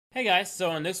Hey guys, so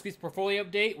in this week's portfolio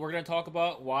update, we're going to talk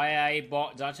about why I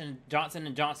bought Johnson &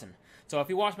 Johnson. So if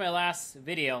you watched my last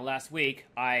video last week,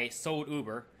 I sold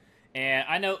Uber. And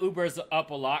I know Uber's up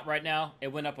a lot right now. It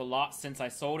went up a lot since I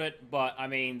sold it, but I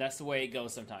mean, that's the way it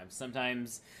goes sometimes.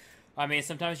 Sometimes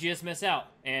you just miss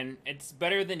out. And it's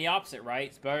better than the opposite, right?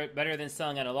 It's better than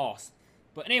selling at a loss.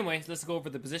 But anyways, let's go over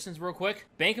the positions real quick.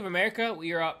 Bank of America,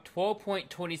 we are up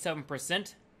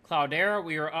 12.27%. Cloudera,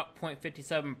 we are up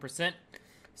 0.57%.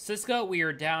 Cisco, we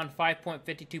are down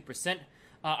 5.52%.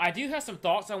 I do have some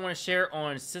thoughts I want to share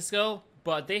on Cisco,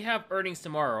 but they have earnings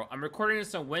tomorrow. I'm recording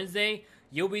this on Wednesday.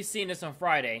 You'll be seeing this on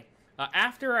Friday.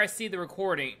 After I see the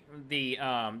recording, the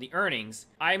earnings,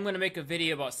 I'm going to make a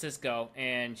video about Cisco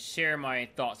and share my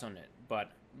thoughts on it,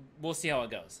 but we'll see how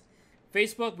it goes.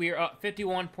 Facebook, we are up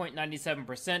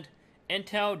 51.97%.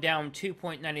 Intel, down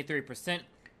 2.93%.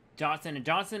 Johnson &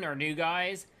 Johnson, our new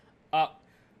guys, up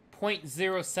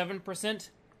 0.07%.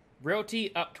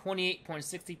 Realty up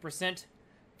 28.60%,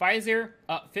 Pfizer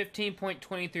up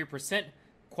 15.23%,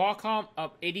 Qualcomm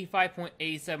up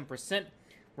 85.87%,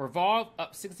 Revolve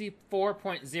up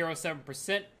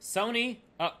 64.07%, Sony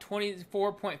up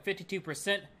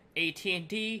 24.52%,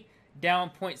 AT&T down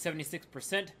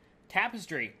 0.76%,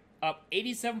 Tapestry up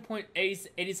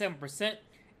 87.87%,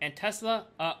 and Tesla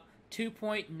up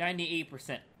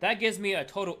 2.98%. That gives me a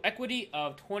total equity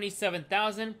of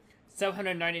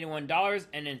 $27,791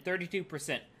 and then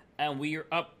 32%, and we are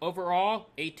up overall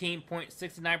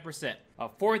 18.69%, a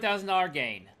 $4,000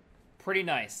 gain. Pretty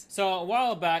nice. So a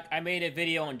while back I made a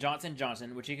video on Johnson &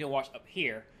 Johnson, which you can watch up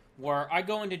here, where I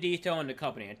go into detail on the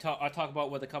company. I talk about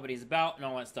what the company is about and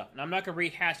all that stuff. And I'm not going to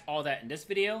rehash all that in this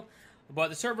video, but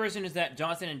the short version is that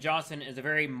Johnson & Johnson is a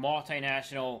very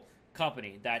multinational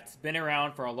company that's been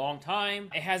around for a long time.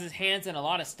 It has its hands in a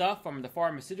lot of stuff, from the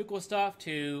pharmaceutical stuff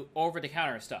to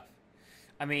over-the-counter stuff.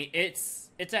 I mean,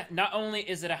 not only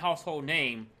is it a household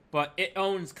name, but it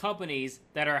owns companies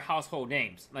that are household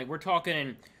names. Like we're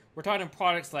talking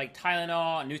products like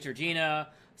Tylenol, Neutrogena,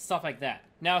 stuff like that.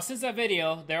 Now, since that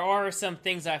video, there are some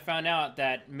things I found out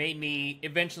that made me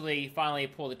eventually finally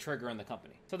pull the trigger on the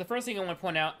company. So the first thing I want to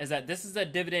point out is that this is a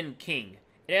dividend king.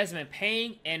 It has been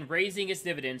paying and raising its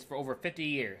dividends for over 50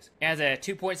 years. It has a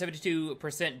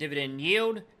 2.72% dividend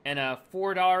yield and a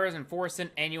 $4.04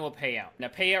 annual payout. And a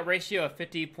payout ratio of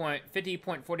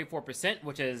 50.44%,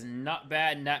 which is not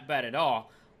bad at all.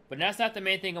 But that's not the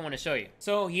main thing I want to show you.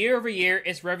 So year over year,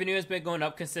 its revenue has been going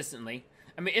up consistently.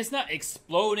 I mean, it's not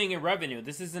exploding in revenue.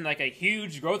 This isn't like a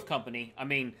huge growth company. I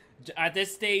mean, at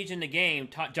this stage in the game,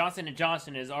 Johnson &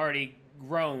 Johnson has already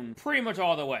grown pretty much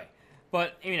all the way.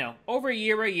 But, you know, over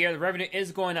year by year, the revenue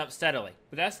is going up steadily.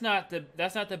 But that's not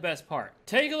the best part.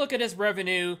 Take a look at this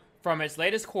revenue from its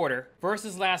latest quarter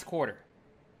versus last quarter.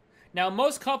 Now,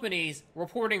 most companies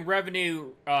reporting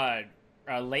revenue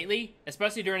lately,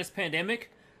 especially during this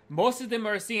pandemic, most of them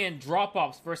are seeing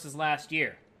drop-offs versus last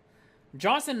year.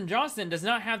 Johnson & Johnson does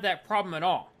not have that problem at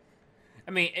all.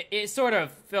 I mean, it sort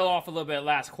of fell off a little bit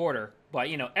last quarter, but,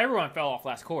 you know, everyone fell off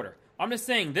last quarter. I'm just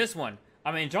saying this one.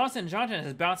 I mean, Johnson & Johnson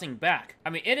is bouncing back. I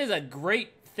mean, it is a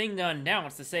great thing to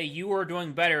announce, to say you are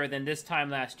doing better than this time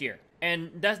last year.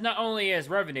 And that's not only as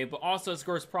revenue, but also as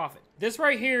gross profit. This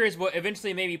right here is what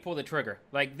eventually made me pull the trigger.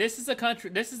 Like, this is a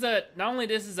country, not only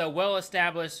this is a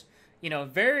well-established, you know,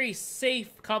 very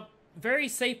safe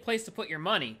place to put your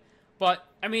money, but,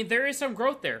 I mean, there is some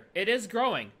growth there. It is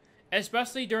growing,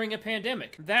 especially during a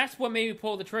pandemic. That's what made me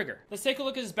pull the trigger. Let's take a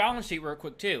look at this balance sheet real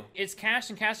quick too. Its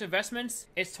cash and cash investments,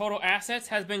 its total assets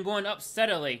has been going up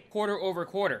steadily quarter over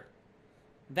quarter.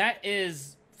 That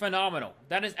is phenomenal.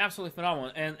 That is absolutely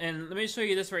phenomenal. And let me show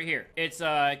you this right here. It's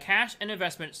cash and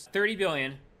investments, $30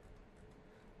 billion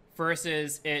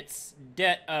versus its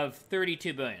debt of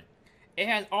 $32 billion. It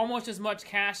has almost as much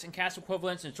cash and cash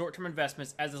equivalents and short-term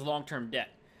investments as its long-term debt.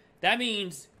 That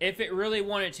means if it really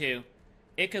wanted to,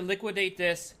 it could liquidate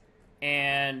this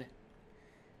and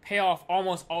pay off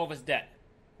almost all of its debt.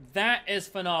 That is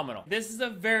phenomenal. This is a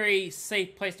very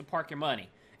safe place to park your money.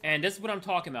 And this is what I'm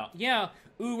talking about. Yeah,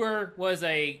 Uber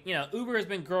Uber has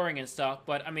been growing and stuff,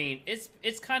 but I mean,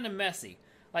 it's kind of messy.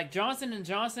 Like Johnson &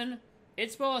 Johnson,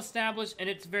 it's well established and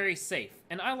it's very safe.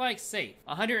 And I like safe.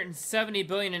 $170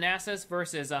 billion in assets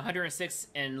versus $106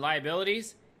 in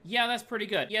liabilities. Yeah, that's pretty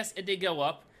good. Yes, it did go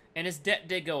up. And its debt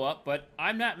did go up, but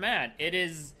I'm not mad.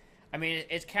 Its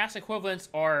cash equivalents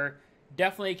are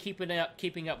definitely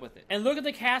keeping up with it. And look at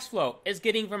the cash flow it's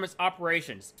getting from its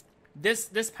operations.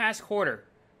 This past quarter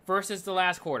versus the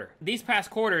last quarter. These past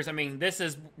quarters, I mean,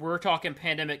 we're talking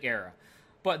pandemic era.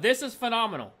 But this is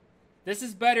phenomenal. This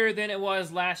is better than it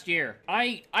was last year.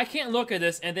 I can't look at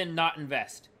this and then not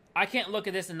invest. I can't look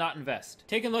at this and not invest.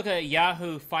 Take a look at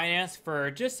Yahoo Finance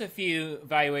for just a few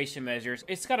valuation measures.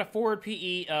 It's got a forward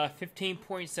PE of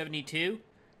 15.72.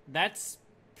 That's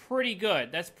pretty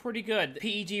good. That's pretty good.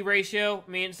 PEG ratio,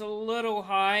 I mean, it's a little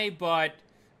high, but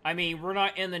I mean, we're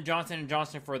not in the Johnson &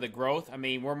 Johnson for the growth. I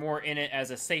mean, we're more in it as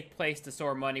a safe place to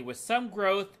store money with some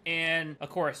growth and,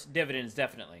 of course, dividends,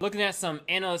 definitely. Looking at some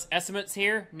analyst estimates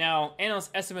here. Now,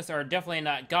 analyst estimates are definitely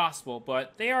not gospel,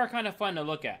 but they are kind of fun to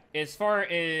look at. As far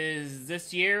as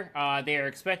this year, they are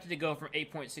expected to go from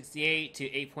 8.68 to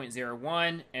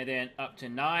 8.01 and then up to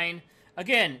 9.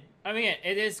 Again, I mean,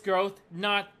 it is growth,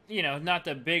 not, you know, not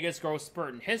the biggest growth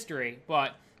spurt in history,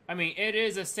 but I mean, it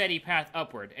is a steady path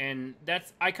upward, and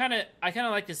that's, I kind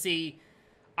of like to see,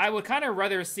 I would kind of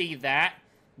rather see that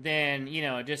than, you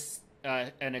know, just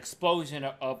an explosion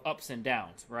of ups and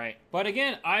downs, right? But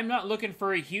again, I'm not looking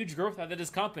for a huge growth out of this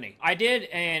company. I did,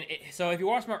 and so if you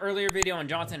watched my earlier video on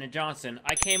Johnson & Johnson,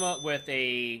 I came up with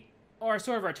or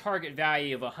sort of a target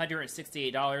value of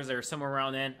 $168 or somewhere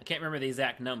around then. I can't remember the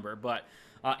exact number, but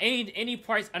any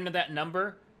price under that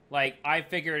number, like, I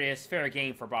figured it's fair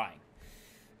game for buying.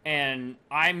 And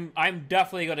I'm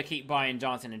definitely going to keep buying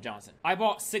Johnson & Johnson. I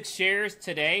bought 6 shares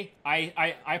today.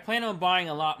 I plan on buying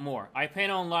a lot more. I plan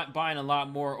on buying a lot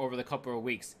more over the couple of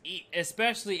weeks,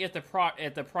 especially if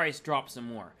the price drops some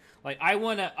more. Like, I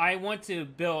want to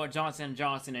build Johnson &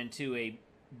 Johnson into a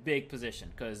big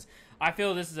position because I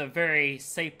feel this is a very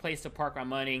safe place to park my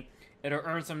money. It'll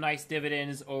earn some nice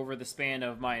dividends over the span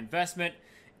of my investment,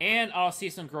 and I'll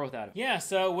see some growth out of it. Yeah,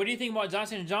 so what do you think about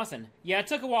Johnson & Johnson? Yeah, it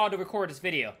took a while to record this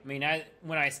video. I mean,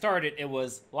 when I started, it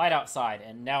was light outside,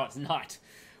 and now it's not.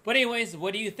 But anyways,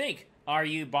 what do you think? Are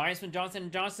you buying some Johnson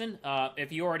 & Johnson?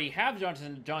 If you already have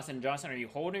Johnson & Johnson, are you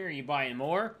holding? Are you buying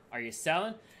more? Are you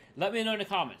selling? Let me know in the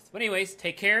comments. But anyways,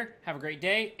 take care, have a great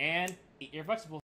day, and eat your vegetables.